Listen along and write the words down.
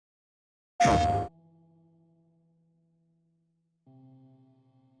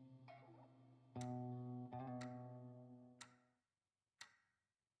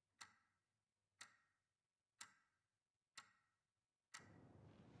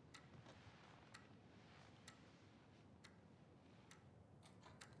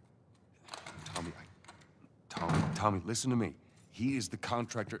Tommy, listen to me. He is the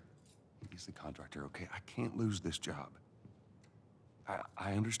contractor. He's the contractor, okay? I can't lose this job.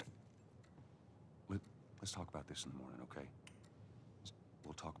 I understand. Let's talk about this in the morning, okay?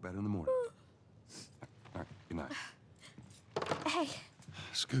 We'll talk about it in the morning. All right, good night. Hey.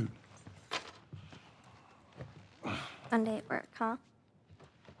 Scoot. Monday at work, huh?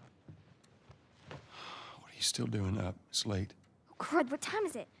 What are you still doing up? It's late. Oh, crud, what time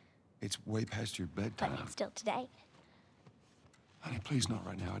is it? It's way past your bedtime. But it's still today. Honey, please not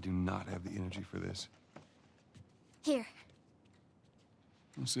right now. I do not have the energy for this. Here.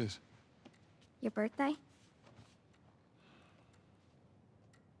 What's this? Your birthday?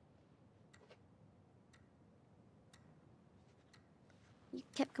 You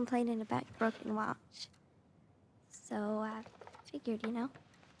kept complaining about your broken watch. So I figured, you know.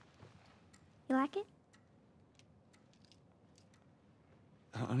 You like it?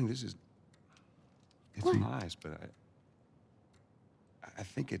 Honey, this is... It's What? nice, but I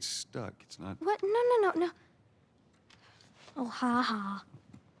think it's stuck. It's not... What? No. Oh, ha ha.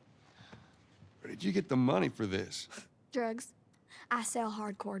 Where did you get the money for this? Drugs. I sell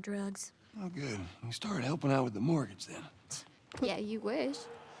hardcore drugs. Oh, good. You started helping out with the mortgage then. Yeah, you wish.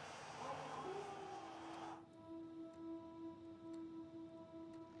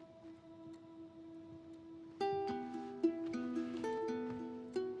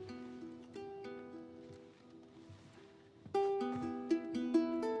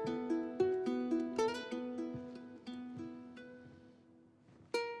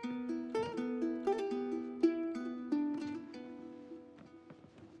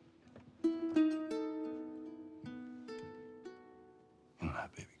 Good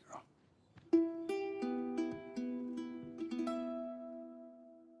night, baby girl.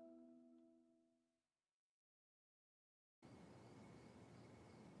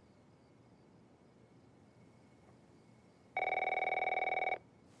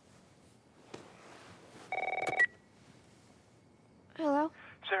 Hello?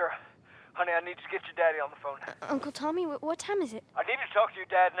 Sarah, honey, I need to get your daddy on the phone. Uncle Tommy, what time is it? I need to talk to your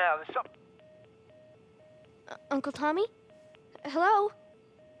dad now. There's something... Uncle Tommy? Hello?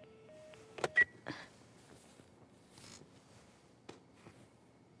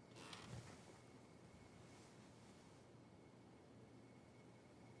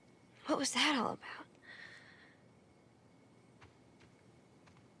 What was that all about?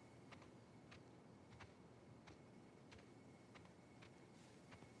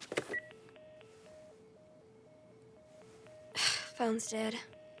 Phone's dead.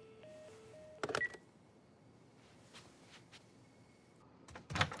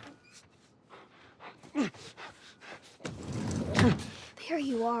 There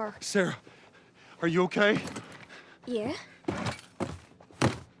you are. Sarah, are you okay? Yeah?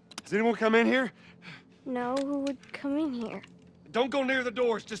 Does anyone come in here? No, who would come in here? Don't go near the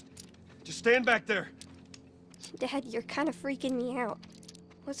doors. Just stand back there. Dad, you're kind of freaking me out.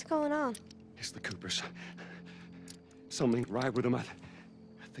 What's going on? It's the Coopers. Something ain't right with them. I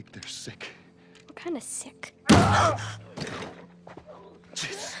think they're sick. What kind of sick?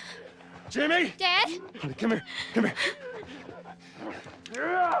 Jesus. Jimmy! Dad? Honey, come here. Come here.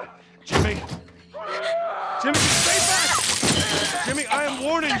 Jimmy! Jimmy, stay back! Jimmy, I am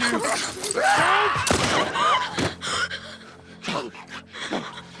warning you! Don't!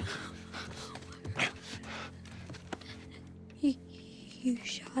 You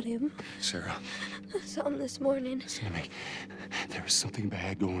shot him. Sarah. I saw him this morning. Listen to me. There is something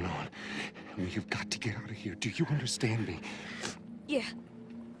bad going on. And you've got to get out of here. Do you understand me? Yeah.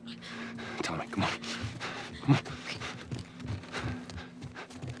 Tommy, come on. Come on.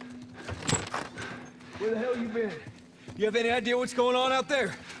 Where the hell you been? You have any idea what's going on out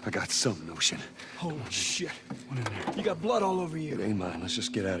there? I got some notion. Holy shit. What in there? You got blood all over you. It ain't mine. Let's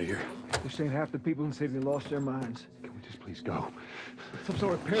just get out of here. This ain't half the people in the city lost their minds. Can we just please go? Some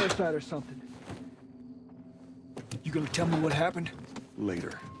sort of parasite or something. You gonna tell me what happened?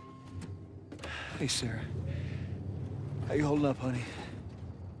 Later. Hey, Sarah. How you holding up, honey?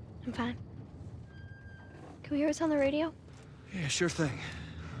 I'm fine. Can we hear what's on the radio? Yeah, sure thing.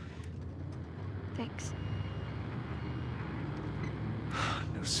 Thanks.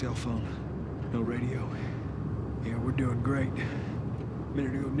 No cell phone, no radio. Yeah, we're doing great. A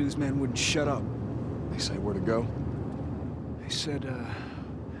minute ago, newsman wouldn't shut up. They say where to go? They said,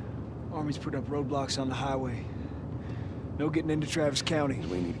 Army's put up roadblocks on the highway. No getting into Travis County.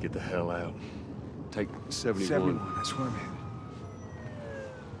 We need to get the hell out. Take 71. 71, that's where I'm headed.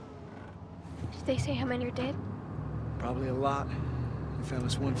 Did they say how many are dead? Probably a lot. They found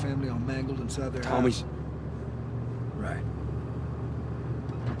this one family all mangled inside their Tommy. house. Right.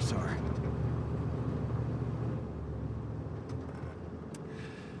 I'm sorry.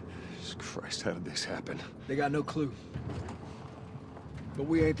 Jesus Christ, how did this happen? They got no clue. But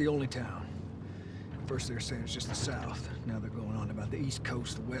we ain't the only town. At first they were saying it's just the south. Now they're going on about the east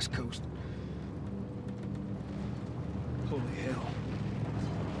coast, the west coast. Holy hell.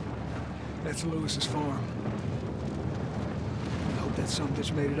 That's Lewis's farm. I hope that son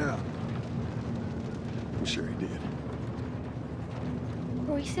bitch made it out. I'm sure he did.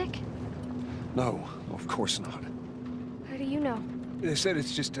 Were we sick? No, of course not. How do you know? They said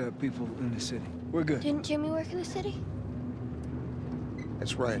it's just people in the city. We're good. Didn't Jimmy work in the city?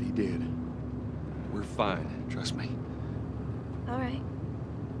 That's right, he did. We're fine, trust me. All right.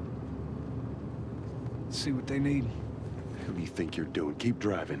 Let's see what they need. Who do you think you're doing? Keep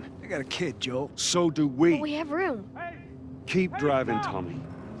driving. They got a kid, Joel. So do we. But we have room. Keep driving, Tommy.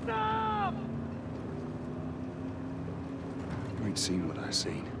 Stop! You ain't seen what I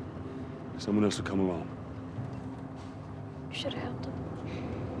seen. Someone else will come along. Should have helped him.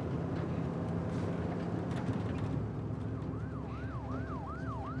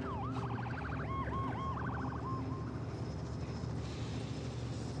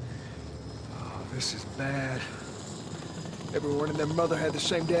 Oh, this is bad. Everyone and their mother had the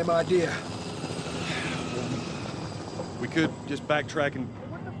same damn idea. We could just backtrack and...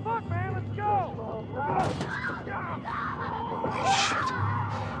 What the fuck, man? Let's go! Holy shit.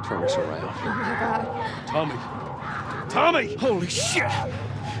 Turn us around. Oh my God. Tommy! Tommy! Holy shit!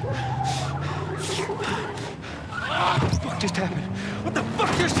 What the fuck just happened? What the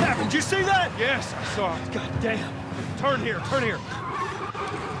fuck just happened? Did you see that? Yes, I saw it. God damn. Turn here, turn here.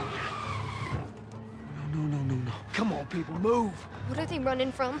 No. Come on, people, move. What are they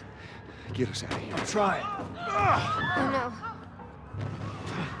running from? Get us out of here. I'm trying. Oh no.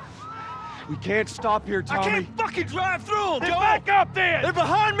 We can't stop here, Tommy. I can't fucking drive through them, Then Joel! back up then! They're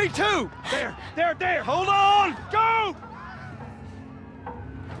behind me, too! There! Hold on! Go!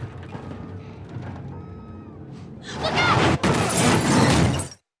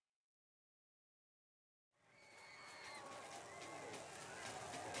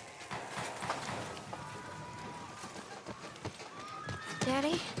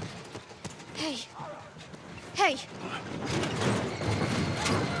 Daddy? Hey. Hey!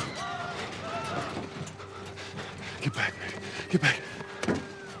 Get back, man. Get back.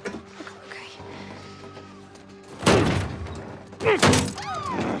 Okay.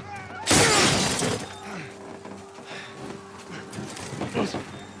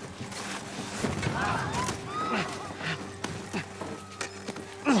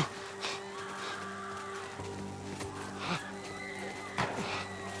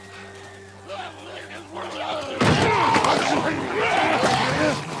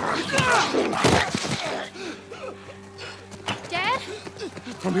 Dad?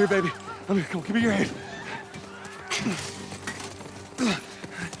 I'm here, baby. I'm here. Come on, give me your hand.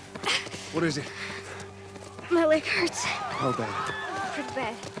 What is it? My leg hurts. How bad? Pretty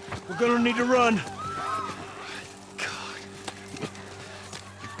bad. We're gonna need to run. God.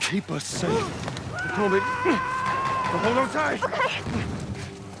 Keep us safe. Come on, baby. Now hold on tight. Okay.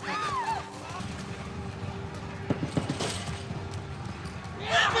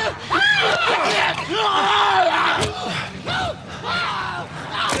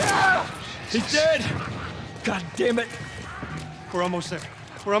 He's dead! God damn it! We're almost there.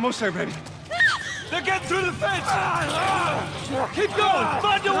 We're almost there, baby. They're getting through the fence! Keep going!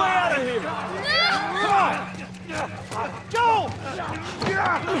 Find your way out of here! Come on! Go!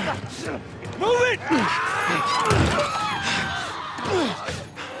 Move it!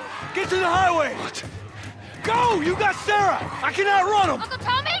 Get to the highway! What? Go! You got Sarah! I can outrun them! Uncle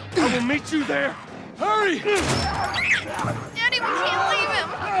Tommy? I will meet you there. Hurry! Daddy, we can't leave him.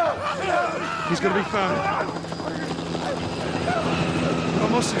 He's gonna be found. We're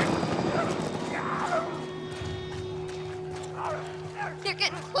almost there. They're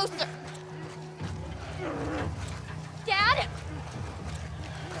getting closer. Dad?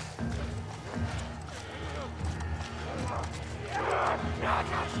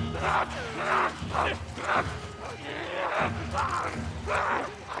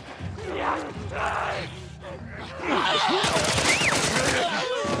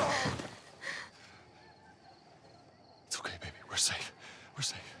 It's okay, baby. We're safe. We're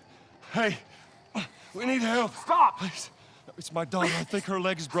safe. Hey, we need help. Stop! Please. No, it's It's my daughter. I think her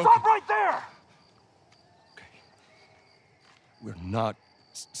leg is broken. Stop right there! Okay. We're not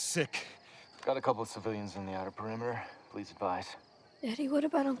sick. Got a couple of civilians in the outer perimeter. Please advise. Daddy, what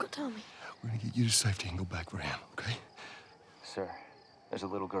about Uncle Tommy? We're gonna get you to safety and go back where I am, okay? Sir, there's a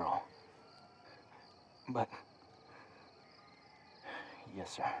little girl. But...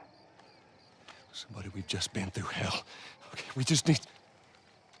 Yes, sir. Somebody, we've just been through hell. Okay, we just need...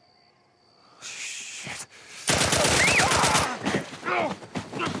 Shit.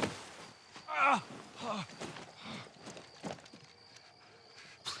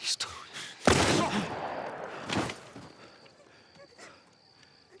 Please don't.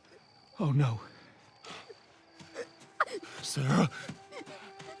 Oh, no. Sarah.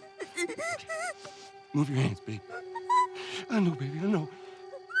 Move your hands, baby. I know, baby, I know.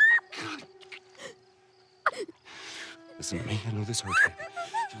 God. Listen to me. I know this hurts, baby.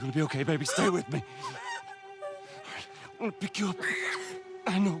 You're gonna be okay, baby. Stay with me. All right, I'm gonna pick you up.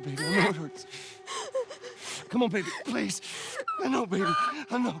 I know, baby. I know it hurts. Come on, baby, please. I know, baby.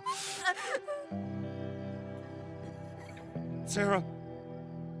 I know. Sarah.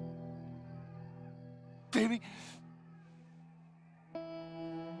 Baby.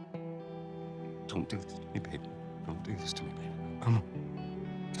 Don't do this to me, baby. Don't do this to me, baby. Come on.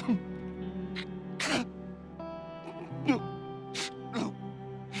 No. No.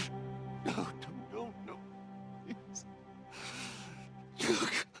 No, no, no. Please. Oh,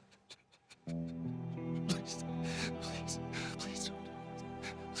 God. Please. Please. Please don't do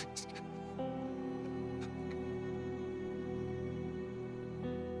this. Please.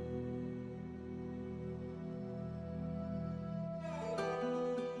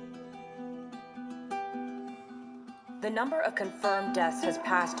 The number of confirmed deaths has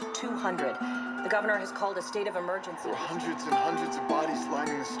passed 200. The governor has called a state of emergency. There are hundreds and hundreds of bodies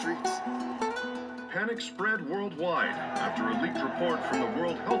lining the streets. Panic spread worldwide after a leaked report from the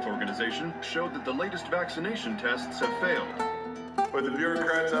World Health Organization showed that the latest vaccination tests have failed. With the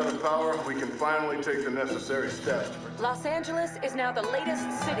bureaucrats out of power, we can finally take the necessary steps. Los Angeles is now the latest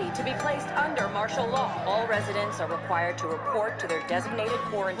city to be placed under martial law. All residents are required to report to their designated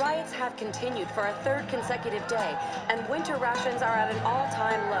quarantine. Riots have continued for a third consecutive day, and winter rations are at an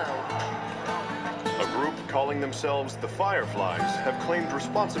all-time low. A group calling themselves the Fireflies have claimed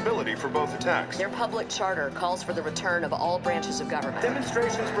responsibility for both attacks. Their public charter calls for the return of all branches of government.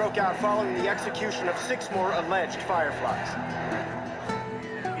 Demonstrations broke out following the execution of 6 more alleged Fireflies.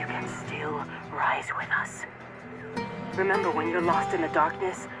 You can still rise with us. Remember, when you're lost in the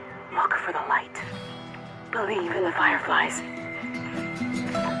darkness, look for the light. Believe in the Fireflies.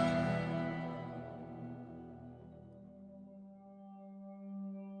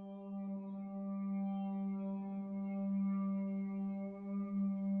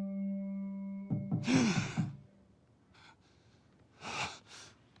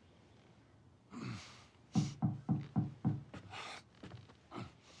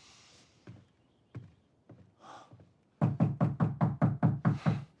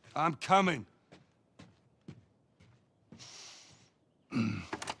 I'm coming.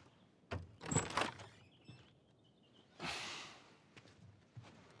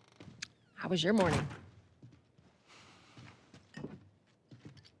 How was your morning?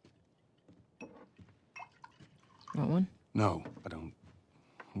 Want one? No, I don't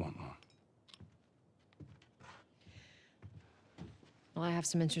want one. Well, I have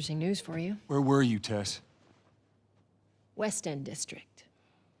some interesting news for you. Where were you, Tess? West End District.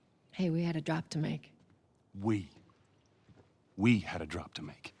 Hey, we had a drop to make. We had a drop to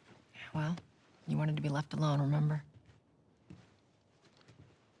make. Well, you wanted to be left alone, remember?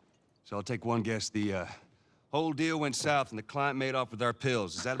 So I'll take one guess. The whole deal went south and the client made off with our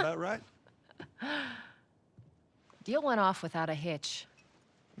pills. Is that about right? Deal went off without a hitch.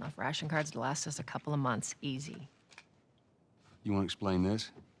 Enough ration cards to last us a couple of months, easy. You want to explain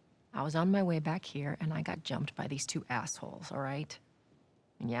this? I was on my way back here, and I got jumped by these 2 assholes, all right?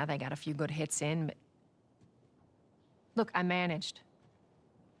 And yeah, they got a few good hits in, but... Look, I managed.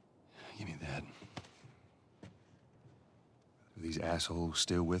 Give me that. Are these assholes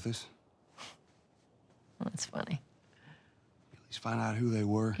still with us? That's funny. At least find out who they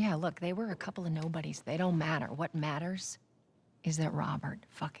were. Yeah, look, they were a couple of nobodies. They don't matter. What matters is that Robert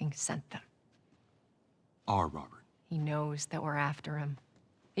fucking sent them. Our Robert. He knows that we're after him.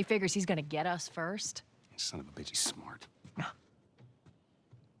 He figures he's gonna get us first. Son of a bitch, he's smart. No.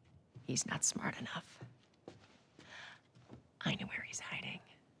 He's not smart enough. I know where he's hiding.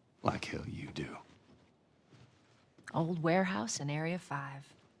 Like hell you do. Old warehouse in Area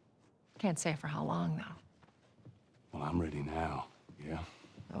 5. Can't say for how long, though. Well, I'm ready now, yeah?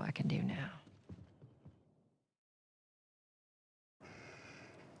 Oh, I can do now.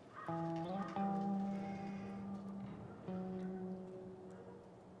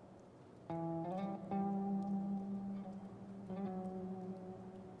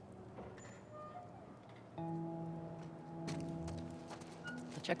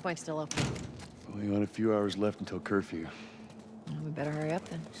 The checkpoint's still open. Only got a few hours left until curfew. Well, we better hurry up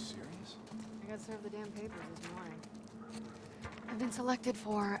then. Are you serious? I got served the damn papers this morning. I've been selected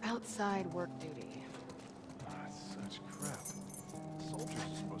for outside work duty. That's such crap. Soldiers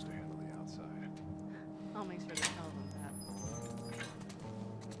are supposed to handle the outside. I'll make sure to tell them that.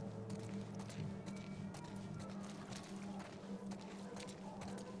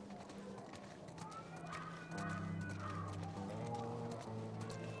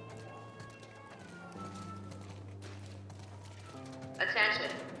 Attention.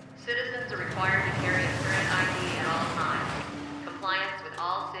 Citizens are required to carry a current ID at all times. Compliance with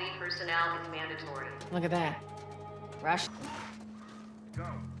all city personnel is mandatory. Look at that. Rush. Go.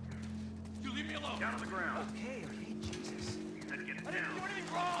 You leave me alone. Down on the ground. Okay, Jesus. Then get I down. didn't do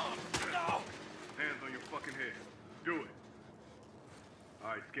anything wrong. No. Hands on your fucking head. Do it. All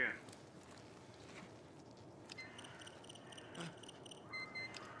right, scan.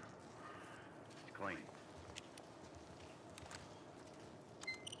 It's clean.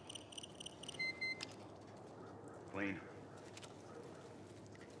 Clean.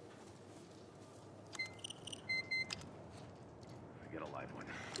 I get a live one.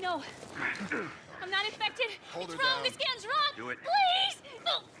 No. I'm not infected. Hold it's her wrong. down. The scan's wrong. Do it. Please.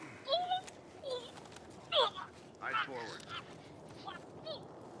 Eyes forward.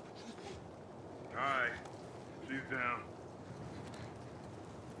 All right. She's down.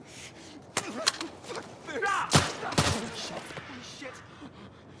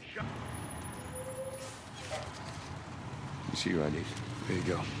 You see your IDs. There you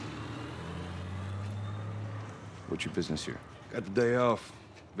go. What's your business here? Got the day off.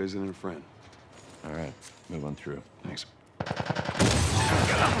 Visiting a friend. All right, move on through. Thanks.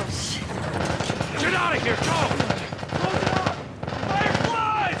 Get out of here. Go. Close it up.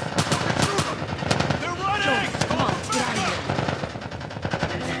 Fireflies. They're running. Come on, let's get out of here.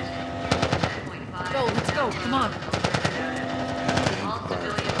 Go, let's go. Come on. All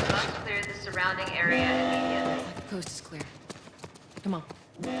civilians must clear the surrounding area immediately. The coast is clear. Come on.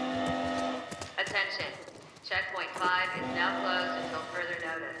 Attention. Checkpoint 5 is now closed until further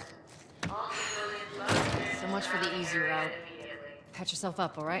notice. All civilians must clear So much for the surrounding easy area route. immediately. Patch yourself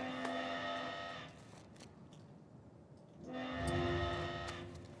up, all right?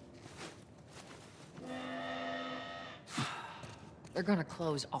 They're gonna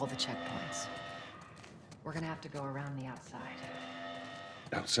close all the checkpoints. We're gonna have to go around the outside.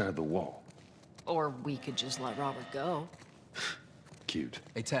 Outside the wall. Or we could just let Robert go. Cute.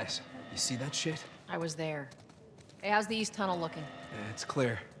 Hey, Tess, you see that shit? I was there. Hey, how's the east tunnel looking? It's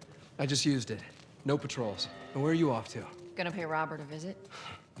clear. I just used it. No patrols. And where are you off to? Gonna pay Robert a visit?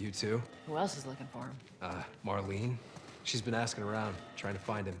 You too? Who else is looking for him? Marlene. She's been asking around, trying to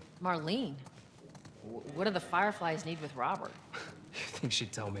find him. Marlene? What do the Fireflies need with Robert? You think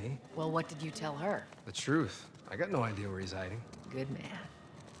she'd tell me? Well, what did you tell her? The truth. I got no idea where he's hiding. Good man.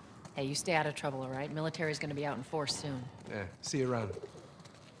 Hey, you stay out of trouble, all right? Military's gonna be out in force soon. Yeah, see you around.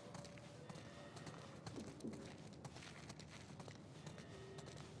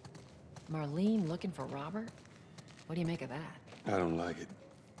 Marlene looking for Robert? What do you make of that? I don't like it.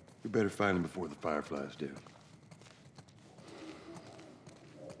 We better find him before the Fireflies do.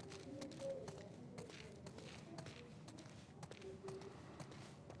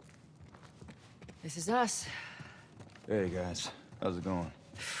 This is us. Hey, guys. How's it going?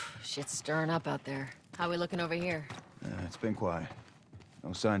 Shit's stirring up out there. How we looking over here? It's been quiet.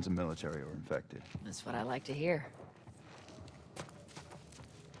 No signs of military or infected. That's what I like to hear.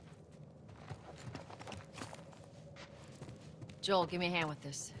 Joel, give me a hand with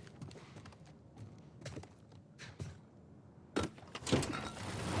this.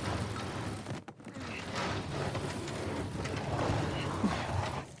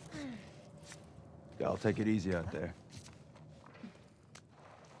 Y'all take it easy out there.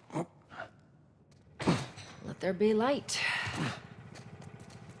 Let there be light.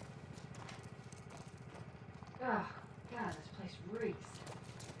 Oh, God, this place reeks.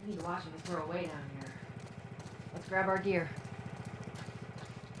 I need to watch it throw away down here. Let's grab our gear.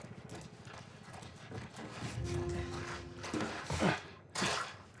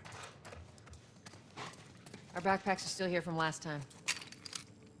 Our backpacks are still here from last time.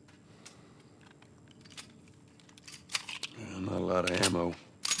 Not a lot of ammo.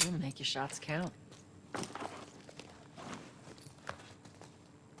 We'll make your shots count.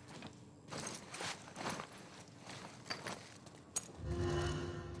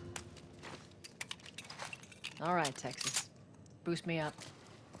 All right, Texas. Boost me up.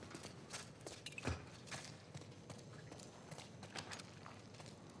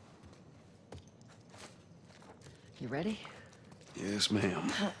 You ready? Yes,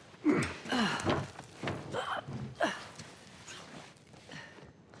 ma'am.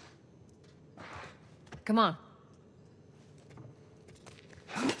 Come on.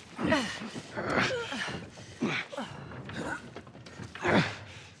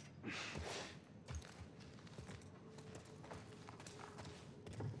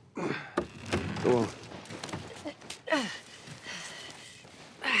 Go on.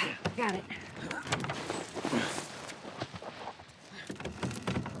 Got it.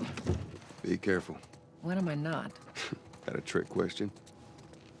 Be careful. When am I not? Got a trick question?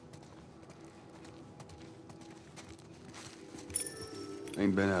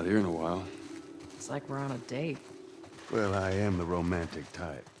 Ain't been out here in a while. It's like we're on a date. Well, I am the romantic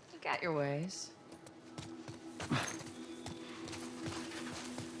type. You got your ways.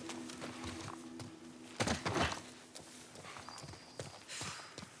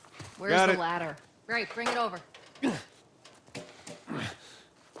 Where's Got the it. ladder? Great, bring it over.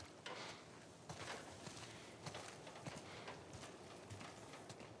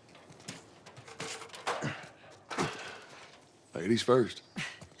 Ladies first.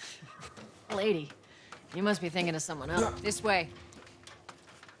 Lady, you must be thinking of someone else. This way.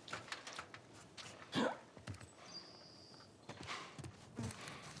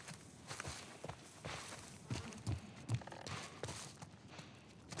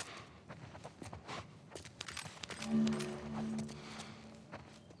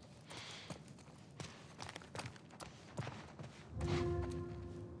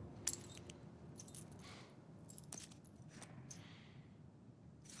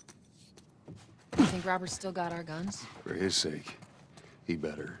 Think Robert's still got our guns? For his sake, he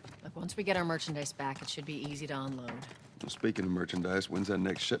better. Look, once we get our merchandise back, it should be easy to unload. Well, speaking of merchandise, when's that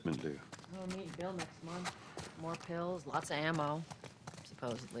next shipment due? We'll meet Bill next month. More pills, lots of ammo,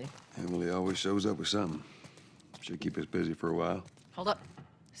 supposedly. Emily always shows up with something. Should keep us busy for a while. Hold up.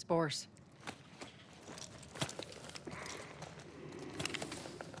 Spores.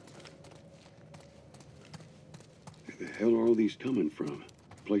 Where the hell are all these coming from?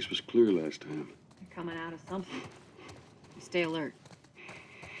 The place was clear last time. They're coming out of something. Stay alert.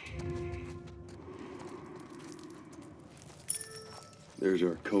 There's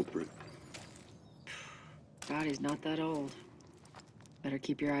our culprit. God, he's not that old. Better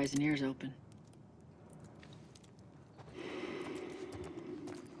keep your eyes and ears open.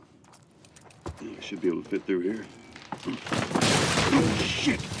 I should be able to fit through here. Oh,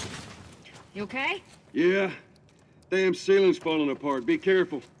 shit! You okay? Yeah. Damn ceiling's falling apart. Be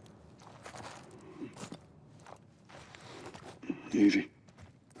careful. Easy.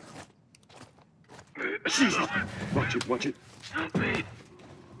 Jesus! Watch it, watch it. Help me.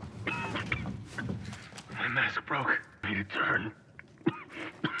 My mask broke. Need to turn.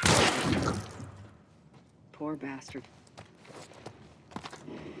 Poor bastard.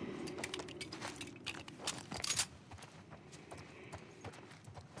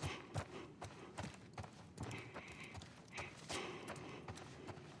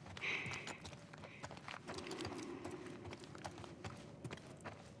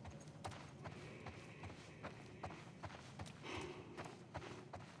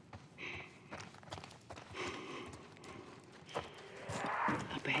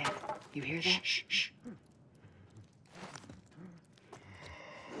 Up ahead. You hear that? Shh, shh.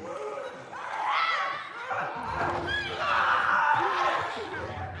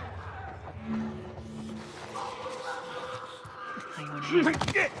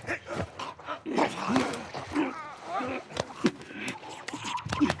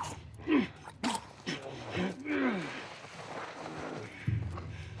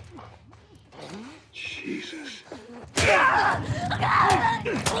 Jesus.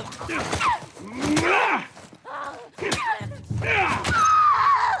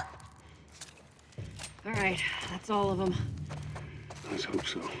 All right, that's all of them. Let's hope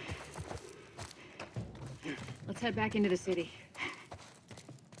so. Let's head back into the city.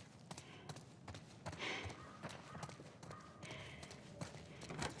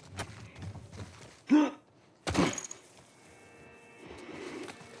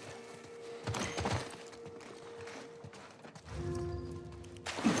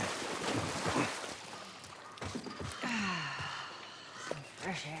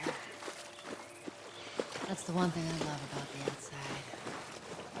 Fresh air. That's the one thing I love about the outside.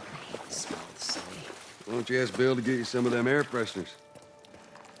 I hate the smell of the city. Why don't you ask Bill to get you some of them air fresheners?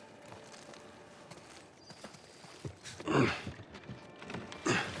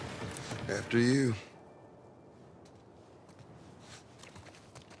 After you.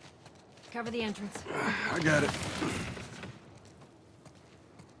 Cover the entrance. I got it.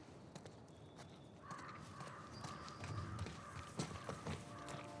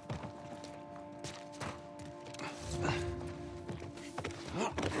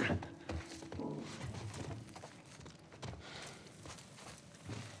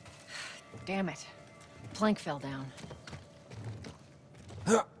 Damn it. Plank fell down.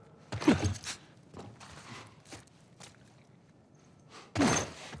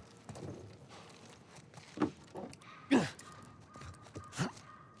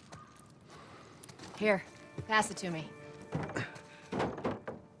 Here, pass it to me.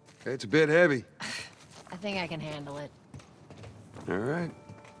 It's a bit heavy. I think I can handle it. All right.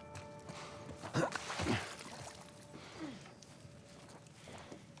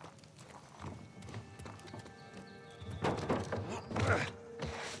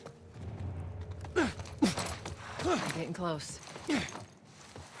 I'm getting close.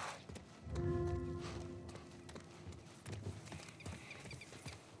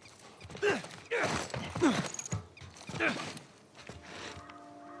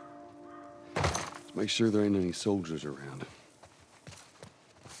 Make sure there ain't any soldiers around.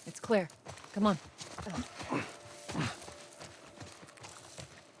 It's clear. Come on.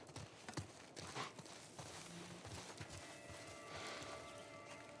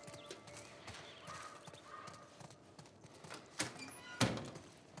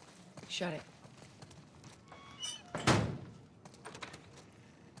 Shut it.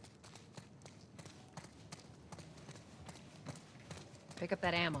 Pick up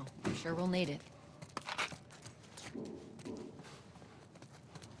that ammo. I'm sure we'll need it.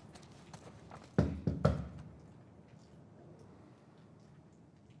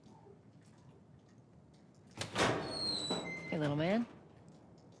 Hey, little man.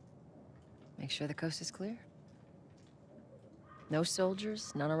 Make sure the coast is clear. No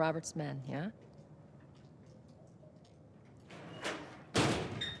soldiers, none of Robert's men, yeah?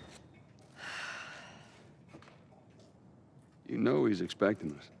 You know he's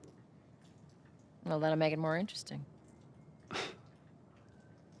expecting us. Well, that'll make it more interesting.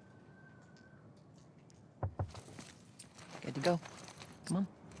 Good to go. Come on.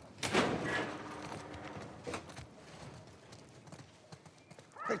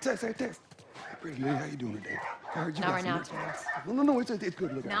 Hey, Tess, hey, Tess. Hey, pretty lady, how you doing today? I heard you Not got right some now, nerve. Terrence. No, it's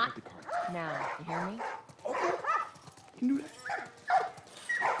good. Look, I Not got the card. now. You hear me? Okay. You can do that.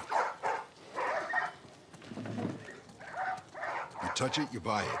 You touch it, you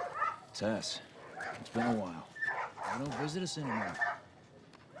buy it. Tess, it's been a while. Why don't visit us anymore?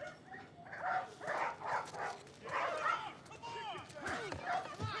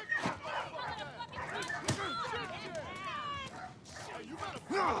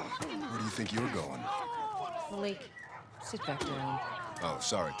 Where do you think you're going? Malik, sit back down. Oh,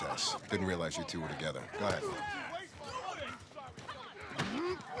 sorry, Tess. Didn't realize you two were together. Go ahead.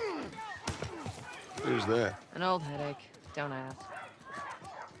 Who's that? An old headache. Don't ask.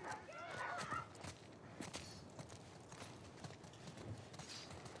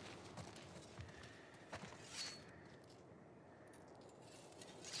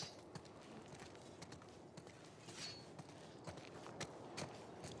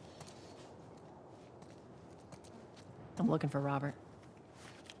 I'm looking for Robert.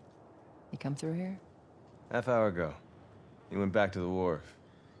 You come through here? Half hour ago. He went back to the wharf.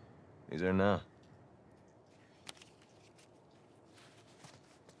 He's there now.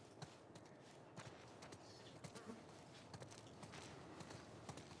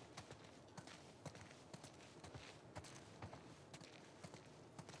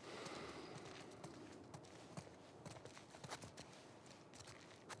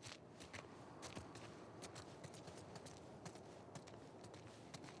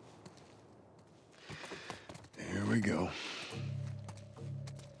 Here we go.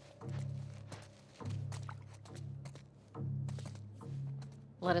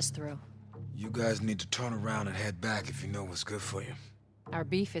 Let us through. You guys need to turn around and head back if you know what's good for you. Our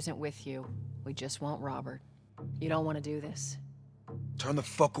beef isn't with you. We just want Robert. You don't want to do this. Turn the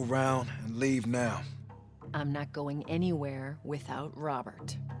fuck around and leave now. I'm not going anywhere without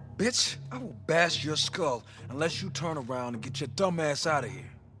Robert. Bitch, I will bash your skull unless you turn around and get your dumb ass out of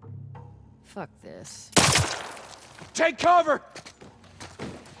here. Fuck this. Take cover!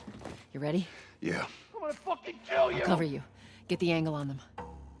 You ready? Yeah. I'm gonna fucking kill you! I'll cover you. Get the angle on them.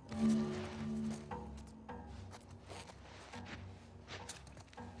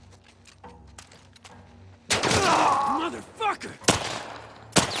 Motherfucker!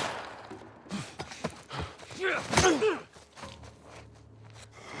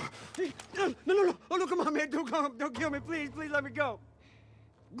 No. Oh, no, come on, man. Don't kill me. Please, let me go.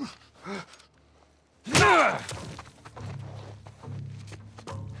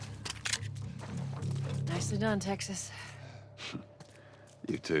 Nicely done, Texas.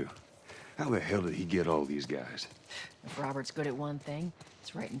 You too. How the hell did he get all these guys? If Robert's good at one thing,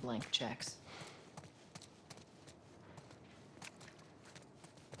 it's writing blank checks.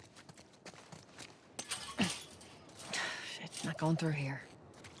 Going through here.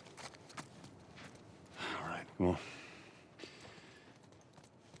 All right, come on.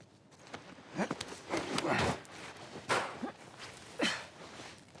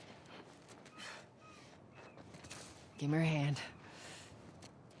 Give me your hand.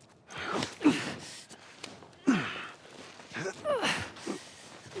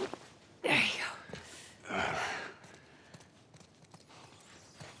 There you go.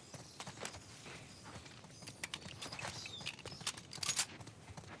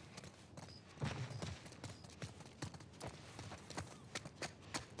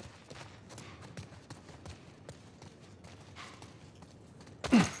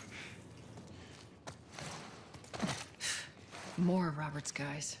 More of Robert's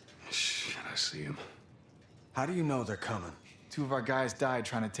guys. Shit, I see him. How do you know they're coming? 2 of our guys died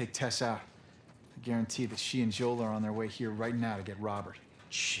trying to take Tess out. I guarantee that she and Joel are on their way here right now to get Robert.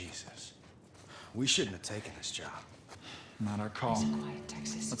 Jesus. We shouldn't have taken this job. Not our call. Nice and quiet,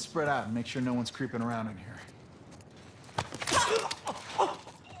 Texas. Let's spread out and make sure no one's creeping around in here.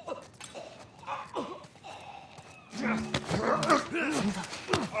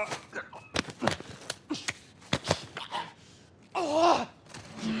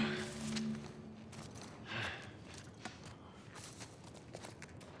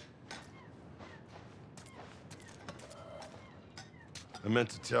 I meant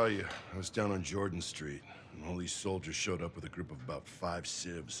to tell you, I was down on Jordan Street, and all these soldiers showed up with a group of about 5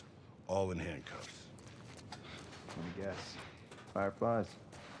 civs, all in handcuffs. Let me guess. Fireflies?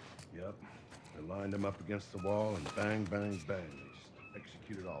 Yep. They lined them up against the wall, and bang, bang, bang. They just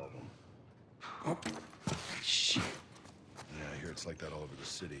executed all of them. Shit. Yeah, I hear it's like that all over the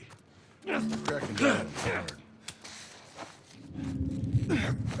city. They're cracking down hard.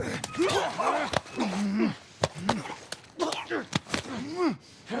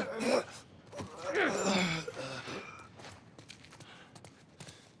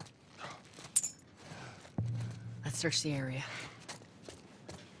 Let's search the area.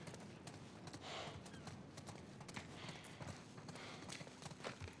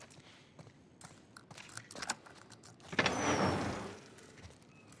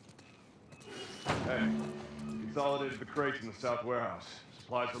 Hey, consolidated the crates in the south warehouse.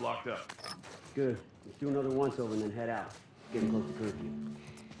 Supplies are locked up. Good. Let's do another once-over and then head out. Getting close to curfew.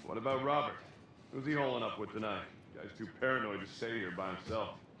 What about Robert? Who's he holing up with tonight? Guy's too paranoid to stay here by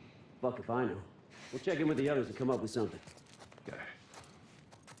himself. Fuck if I know. We'll check in with the others and come up with something. Okay.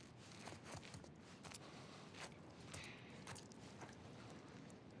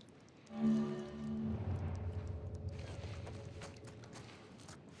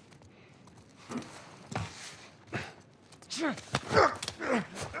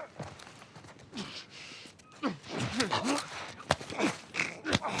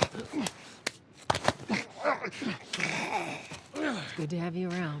 It's good to have you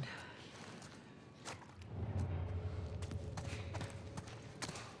around.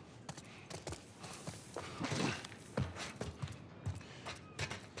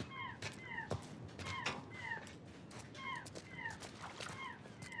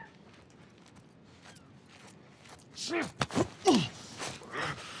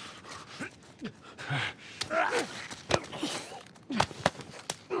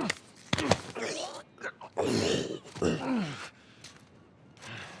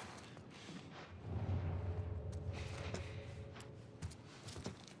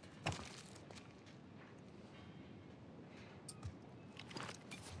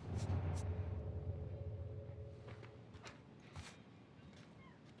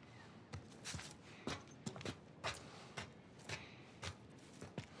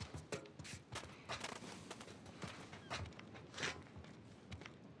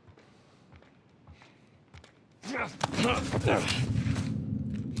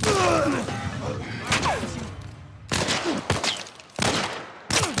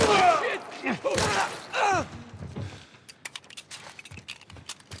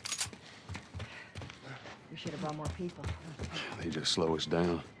 We should have brought more people. They just slow us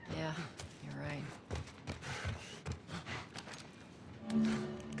down. Yeah, you're right.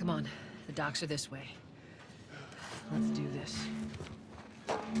 Come on, the docks are this way. Let's do this.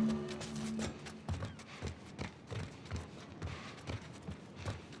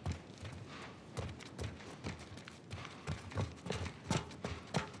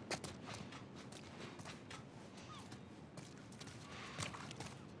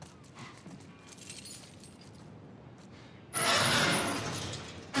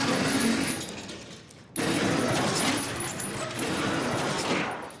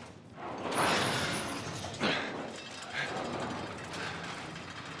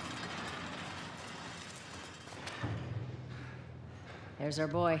 There's our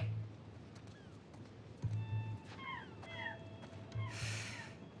boy.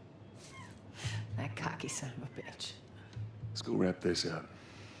 That cocky son of a bitch. Let's go wrap this up.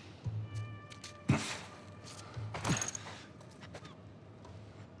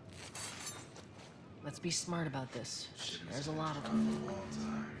 Let's be smart about this. There's a lot of them.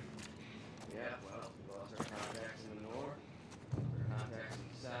 Yeah, well, we lost our contacts in the north, our contacts in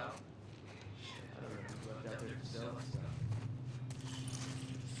the south. Shit, I don't know who's left out there to sell that stuff.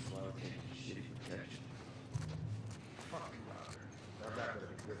 A lot of shitty protection. Fuck Robert. Our back better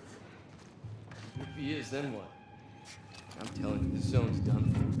be good for him. If he is, then what? I'm telling you, the zone's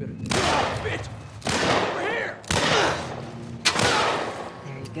done for. We better. Oh, bitch! Over here!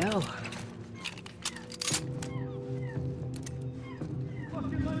 There you go.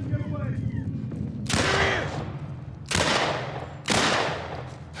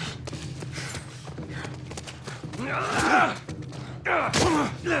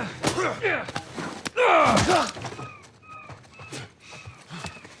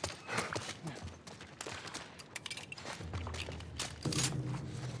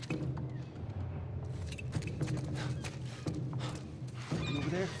 Over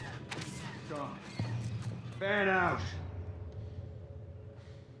there? Gone. Fan out.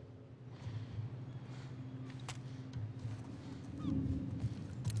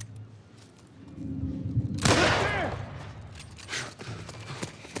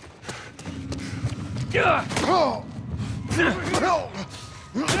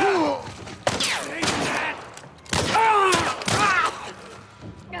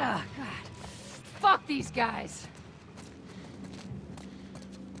 Ah, God. Fuck these guys.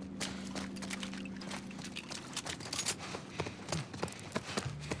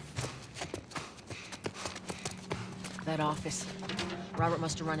 That office. Robert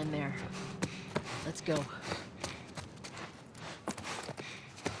must have run in there. Let's go.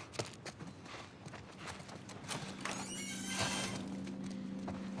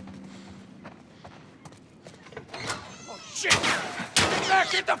 Shit! Get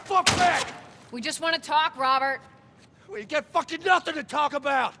back! Get the fuck back! We just want to talk, Robert. We got fucking nothing to talk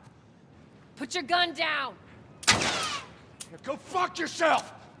about! Put your gun down. Go fuck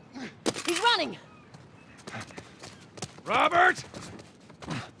yourself! He's running. Robert!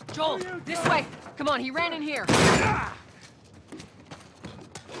 Joel, this way. Come on, he ran in here. We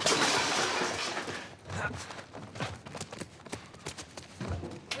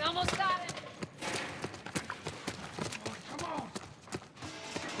almost got it. Come on!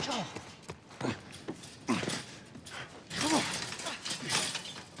 Joel. Come on!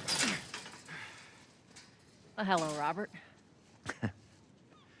 Well, hello, Robert.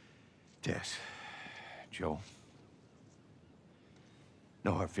 Tess. Joel.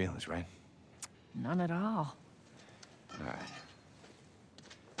 No hard feelings, right? None at all. All right.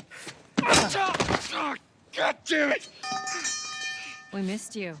 Oh, God damn it! We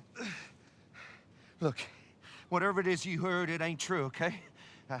missed you. Look, whatever it is you heard, it ain't true, okay?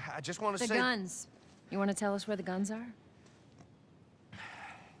 I just want to The say... guns. You want to tell us where the guns are?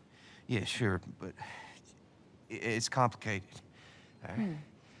 Yeah, sure, but it's complicated. All right?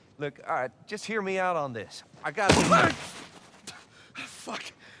 Look, all right, just hear me out on this. I got... Fuck.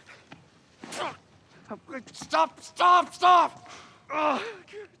 Stop! Stop! Stop! Oh.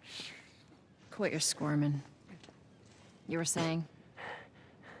 Quit your squirming. You were saying?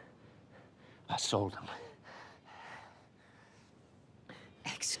 I sold them.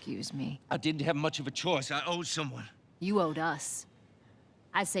 Excuse me. I didn't have much of a choice. I owed someone. You owed us.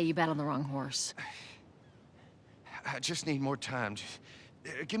 I'd say you bet on the wrong horse. I just need more time. Just,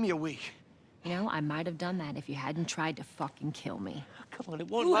 give me a week. You know, I might have done that if you hadn't tried to fucking kill me. Come on, it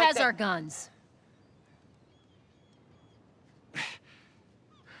won't Who like has that. our guns?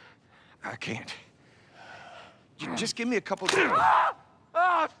 I can't. Just give me a couple...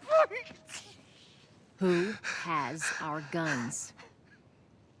 Who has our guns?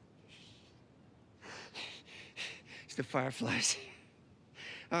 It's the Fireflies.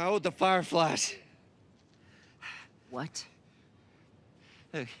 I owed the Fireflies. What?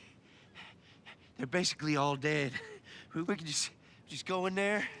 Look, they're basically all dead. We can just go in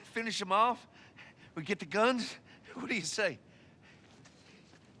there, finish them off. We get the guns. What do you say?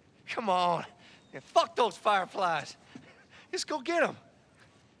 Come on. Yeah, fuck those Fireflies. Just go get them.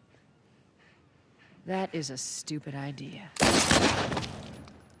 That is a stupid idea.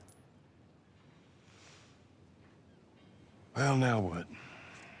 Well, now what?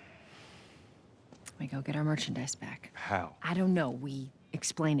 We go get our merchandise back. How? I don't know. We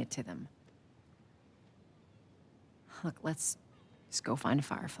explain it to them. Look, let's just go find a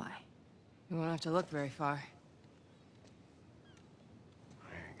Firefly. We won't have to look very far.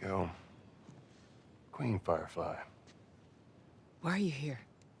 go. Queen Firefly. Why are you here?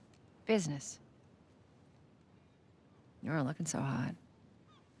 Business. You aren't looking so hot.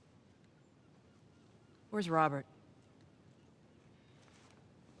 Where's Robert?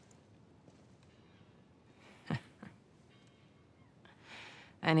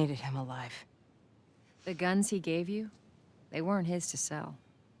 I needed him alive. The guns he gave you, they weren't his to sell.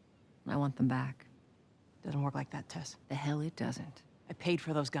 I want them back. Doesn't work like that, Tess. The hell it doesn't. I paid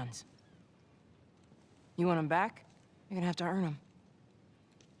for those guns. You want them back? You're gonna have to earn them.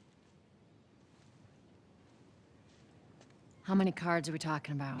 How many cards are we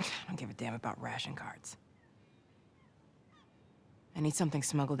talking about? I don't give a damn about ration cards. I need something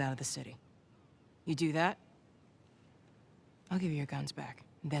smuggled out of the city. You do that, I'll give you your guns back,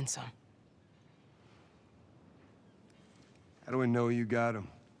 and then some. How do we know you got them?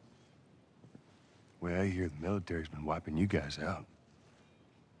 Well, I hear the military's been wiping you guys out.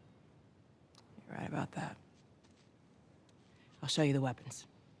 You're right about that. I'll show you the weapons.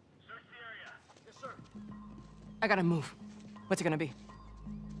 Search the area. Yes, sir. I gotta move. What's it gonna be?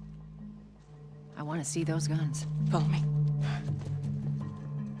 I want to see those guns. Follow me.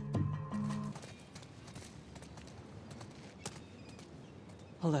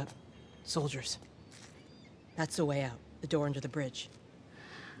 Hold up. Soldiers. That's the way out. The door under the bridge.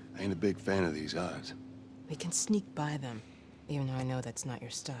 I ain't a big fan of these odds. We can sneak by them, even though I know that's not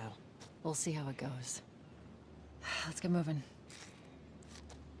your style. We'll see how it goes. Let's get moving.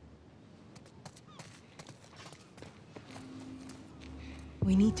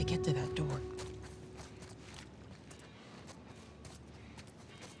 We need to get to that door.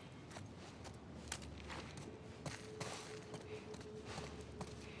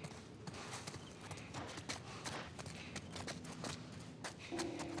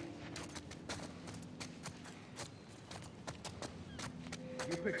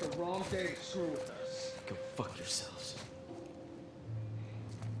 You picked the wrong day to screw with us. Go fuck yourselves.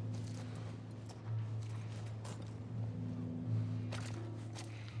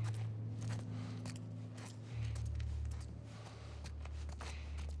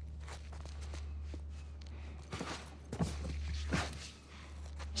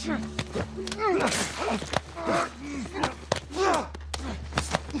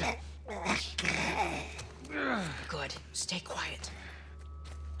 Good. Stay quiet.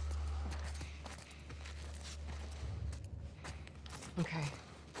 Okay.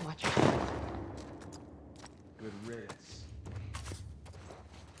 Watch. Good riddance.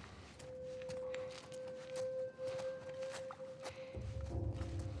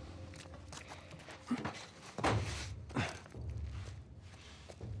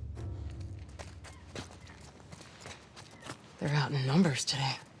 They're out in numbers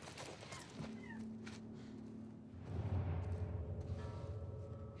today.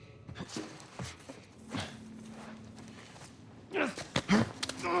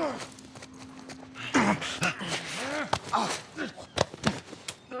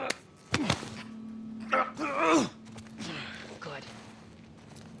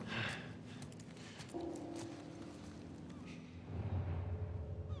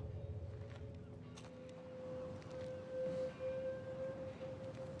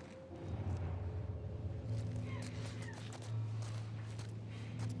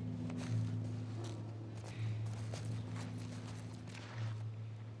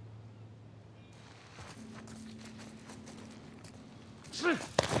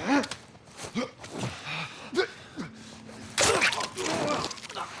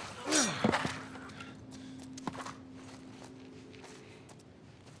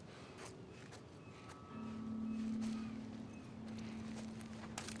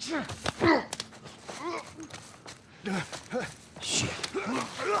 Good. Shit.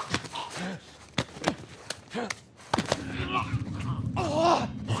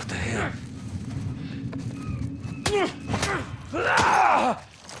 What the hell?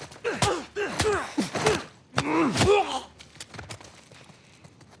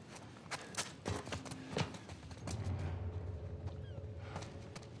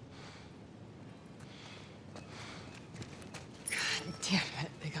 God damn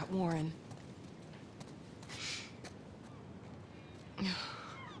it, they got Warren.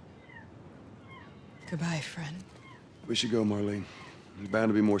 Goodbye, friend. We should go, Marlene. There's bound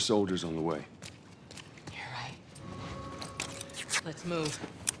to be more soldiers on the way. You're right. Let's move.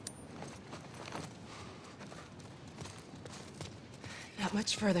 Not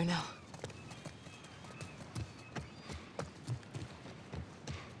much further now.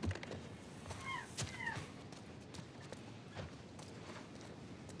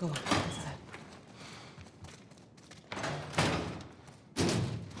 Go on, inside.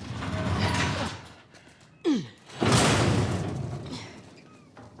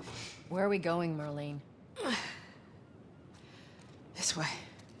 we going, Marlene? This way.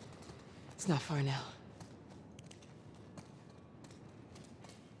 It's not far now.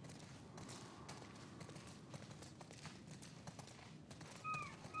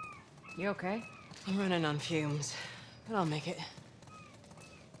 You okay? I'm running on fumes, but I'll make it.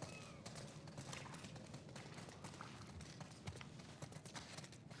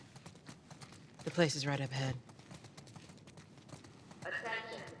 The place is right up ahead.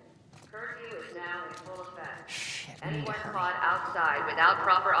 Attention. Curfew is now in full effect. Shit, Anyone caught outside without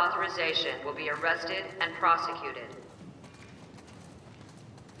proper authorization will be arrested and prosecuted.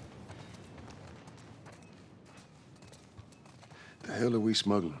 The hell are we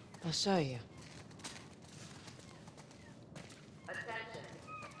smuggling? I'll show you. Attention.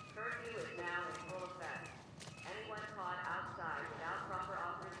 Curfew is now in full effect. Anyone caught outside without proper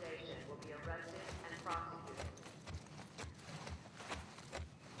authorization will be arrested and prosecuted.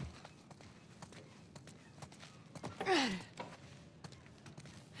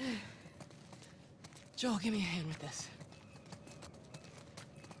 Joel, give me a hand with this.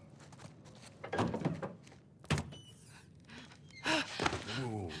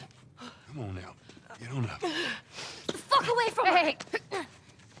 Whoa. Come on now. Get on up. Fuck away from Hey!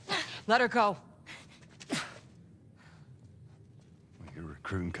 Let her go. Well, you're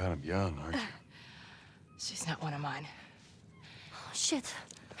recruiting kind of young, aren't you? She's not one of mine. Shit.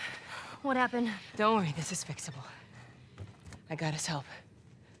 What happened? Don't worry, this is fixable. I got his help.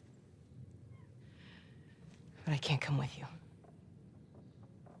 But I can't come with you.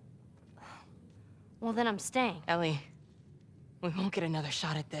 Well, then I'm staying. Ellie, we won't get another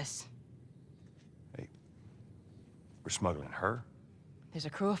shot at this. We're smuggling her? There's a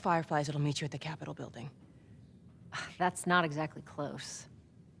crew of Fireflies that'll meet you at the Capitol building. That's not exactly close.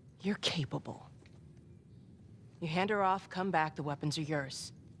 You're capable. You hand her off, come back, the weapons are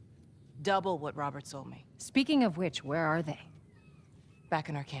yours. Double what Robert sold me. Speaking of which, where are they? Back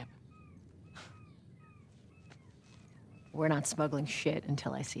in our camp. We're not smuggling shit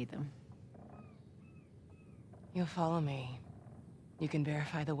until I see them. You'll follow me. You can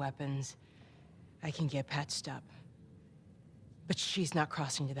verify the weapons. I can get patched up. But she's not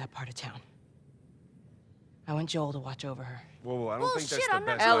crossing to that part of town. I want Joel to watch over her. Whoa, I don't Well, think that's shit, the I'm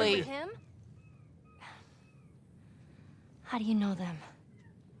not best going idea. with him. How do you know them?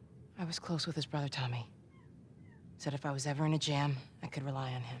 I was close with his brother, Tommy. Said if I was ever in a jam, I could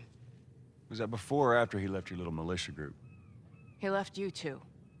rely on him. Was that before or after he left your little militia group? He left you, too.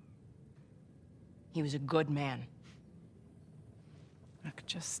 He was a good man. I could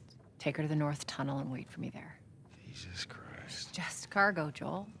just take her to the North Tunnel and wait for me there. Jesus Christ. Just cargo,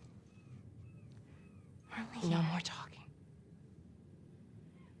 Joel. No more talking.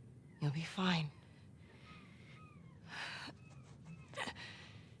 You'll be fine.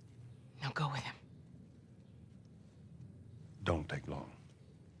 Now go with him. Don't take long.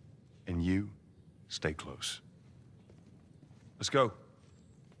 And you, stay close. Let's go.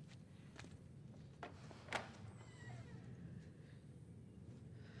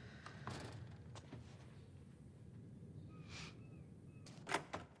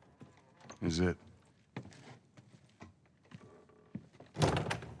 Is it?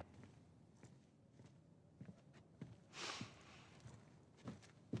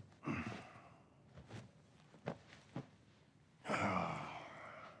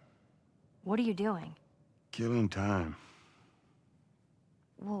 What are you doing? Killing time.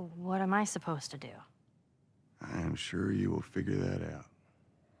 Well, what am I supposed to do? I am sure you will figure that out.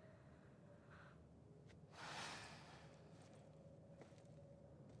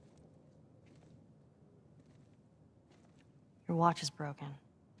 Your watch is broken.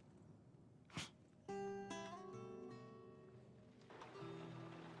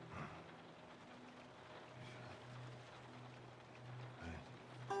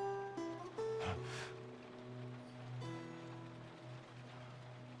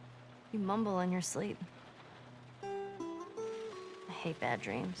 You mumble in your sleep. I hate bad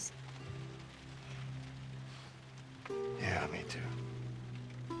dreams. Yeah, me too.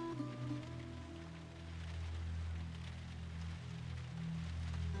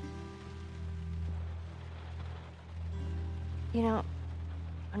 You know,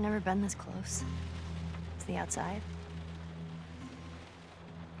 I've never been this close to the outside.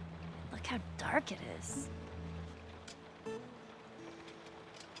 Look how dark it is.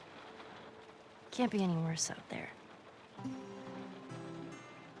 Can't be any worse out there.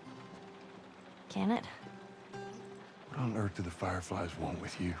 Can it? What on earth do the Fireflies want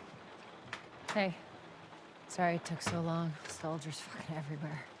with you? Hey. Sorry it took so long. Soldiers fucking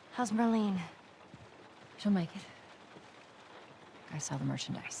everywhere. How's Marlene? She'll make it. I saw the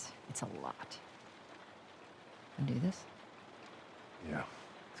merchandise. It's a lot. Wanna do this? Yeah.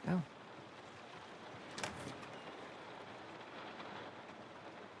 Let's go.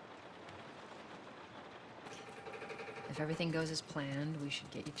 If everything goes as planned, we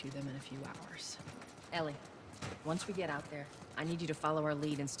should get you to them in a few hours. Ellie, once we get out there, I need you to follow our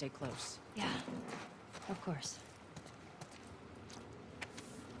lead and stay close. Yeah, of course.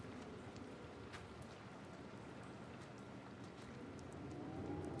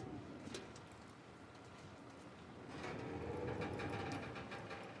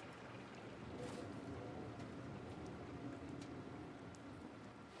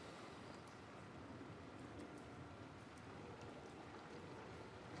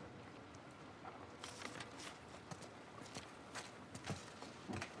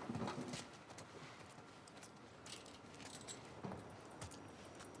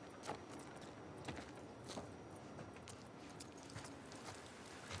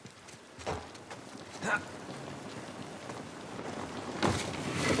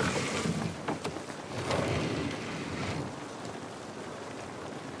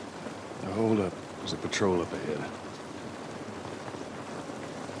 Now hold up. There's a patrol up ahead.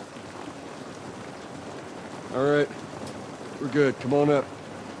 All right. We're good. Come on up.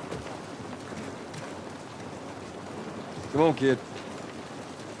 Come on, kid.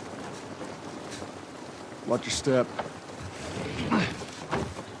 Watch your step.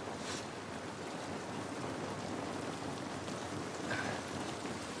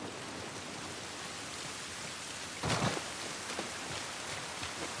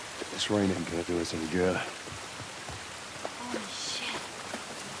 This rain ain't gonna do us any good. Holy shit.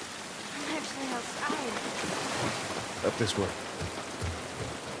 I'm actually outside. Up this way.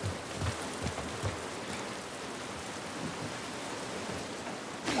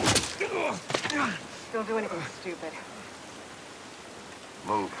 Don't do anything stupid.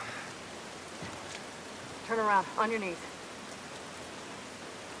 Move. Turn around, on your knees.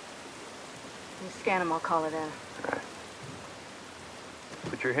 You scan him, I'll call it in.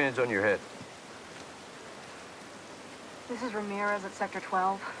 Put your hands on your head. This is Ramirez at Sector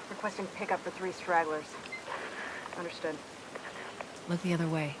 12, requesting pickup for 3 stragglers. Understood. Look the other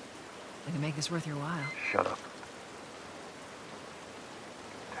way. We can make this worth your while. Shut up.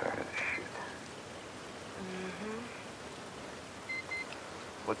 Tired of this shit.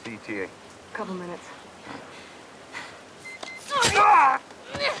 What's the ETA? Couple minutes.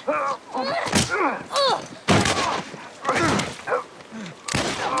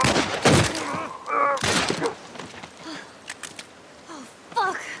 Oh,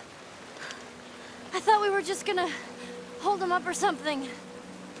 fuck. I thought we were just gonna hold him up or something.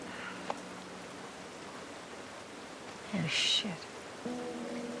 Oh, shit.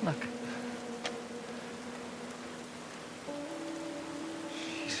 Look.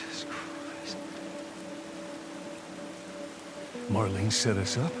 Jesus Christ. Marlene set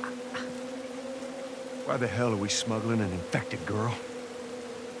us up? Why the hell are we smuggling an infected girl?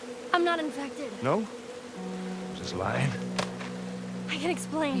 I'm not infected. No? Just lying? I can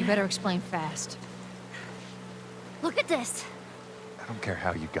explain. You better explain fast. Look at this. I don't care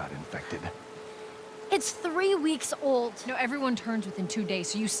how you got infected. It's 3 weeks old. No, everyone turns within 2 days,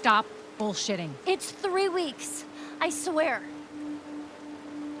 so you stop bullshitting. It's 3 weeks. I swear.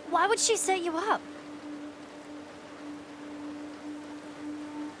 Why would she set you up?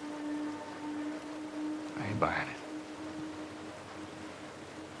 I ain't buying it.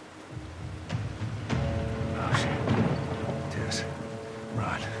 Oh, shit. Tess,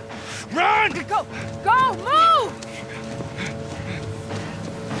 run. Run! Go! Go! Move!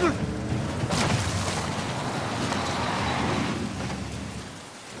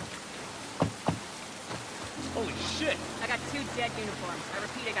 Holy shit! I got 2 dead uniforms. I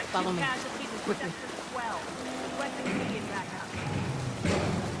repeat, I got Follow 2 me. casualties in Quickly. Sector 12. Requesting immediate backup.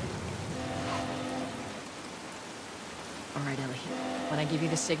 All right, Ellie. When I give you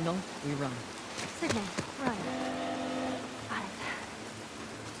the signal, we run. Sydney, run. Got it.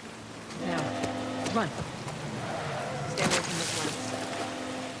 Now, run. Stay away from this one.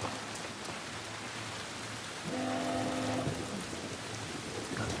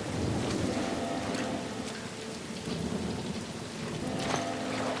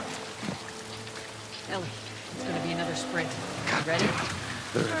 Ellie, it's gonna be another sprint. You ready?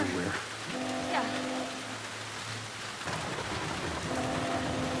 They're everywhere. Yeah.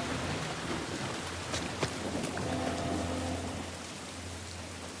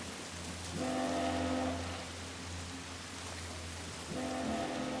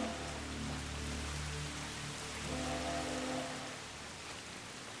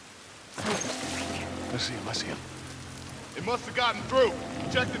 I see him, I see him. It must have gotten through.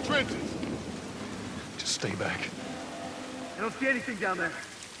 Check the trenches. Just stay back. I don't see anything down there.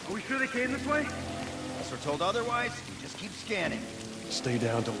 Are we sure they came this way? Unless we're told otherwise, we just keep scanning. Stay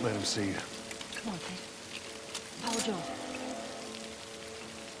down, don't let him see you. Come on, Kate. Follow Joel.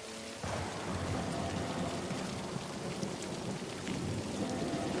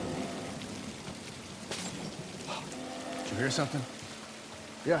 Did you hear something?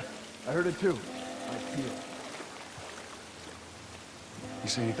 Yeah, I heard it too. I feel it. You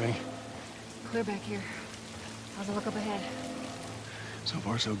see anything? Clear back here. How's it look up ahead? So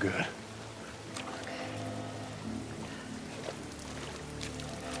far, so good.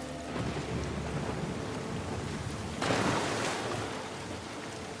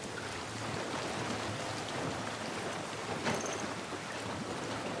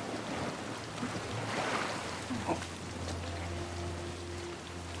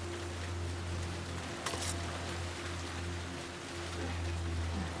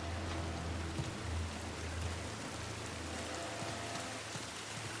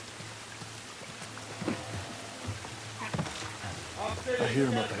 I hear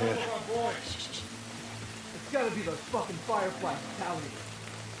him up ahead. It's gotta be those fucking Fireflies telling you.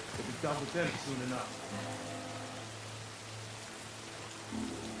 We'll be done with them soon enough.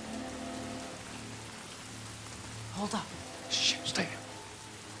 Hold up. Shh, stay.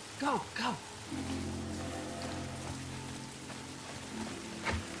 Go, go.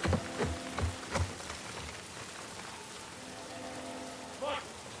 Look!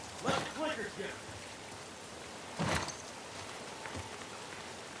 Let the clickers get him!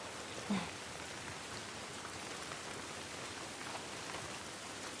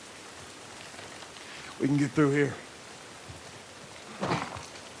 We can get through here.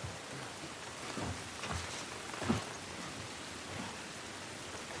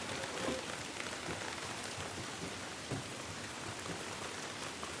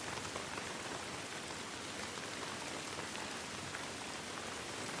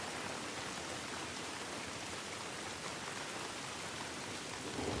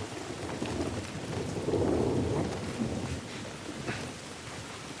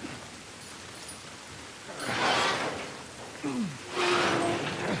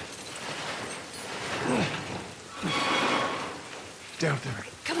 Down there.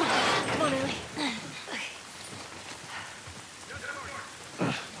 Come on, Ellie.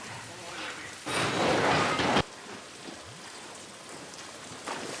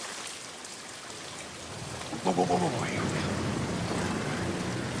 Whoa, whoa, whoa, whoa, whoa.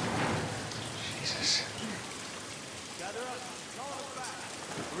 Jesus. Gather up. Call us back.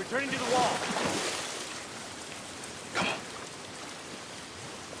 We're returning to the wall. Come on.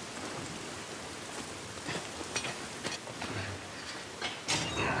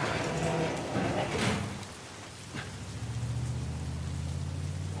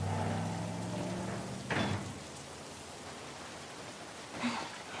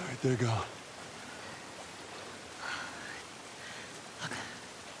 All right, there you go.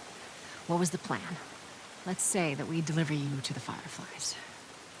 What was the plan? Let's say that we deliver you to the Fireflies.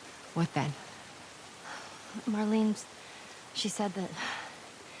 What then? Marlene, she said that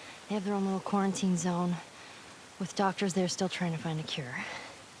they have their own little quarantine zone with doctors there still trying to find a cure.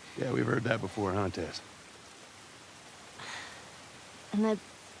 Yeah, we've heard that before, huh, Tess? And that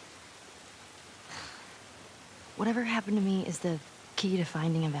whatever happened to me is the key to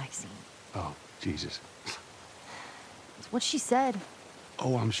finding a vaccine. Oh, Jesus. It's what she said.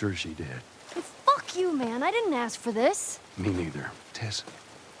 Oh, I'm sure she did. Hey, fuck you, man. I didn't ask for this. Me neither. Tess,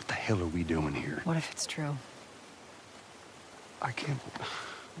 what the hell are we doing here? What if it's true? I can't...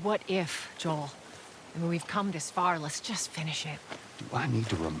 What if, Joel? I mean, we've come this far. Let's just finish it. Do I need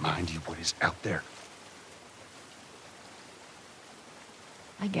to remind you what is out there?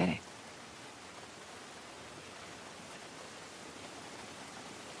 I get it.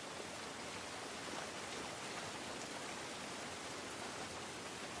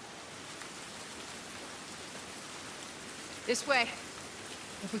 This way.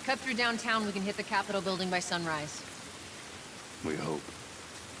 If we cut through downtown, we can hit the Capitol building by sunrise. We hope.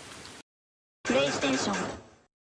 PlayStation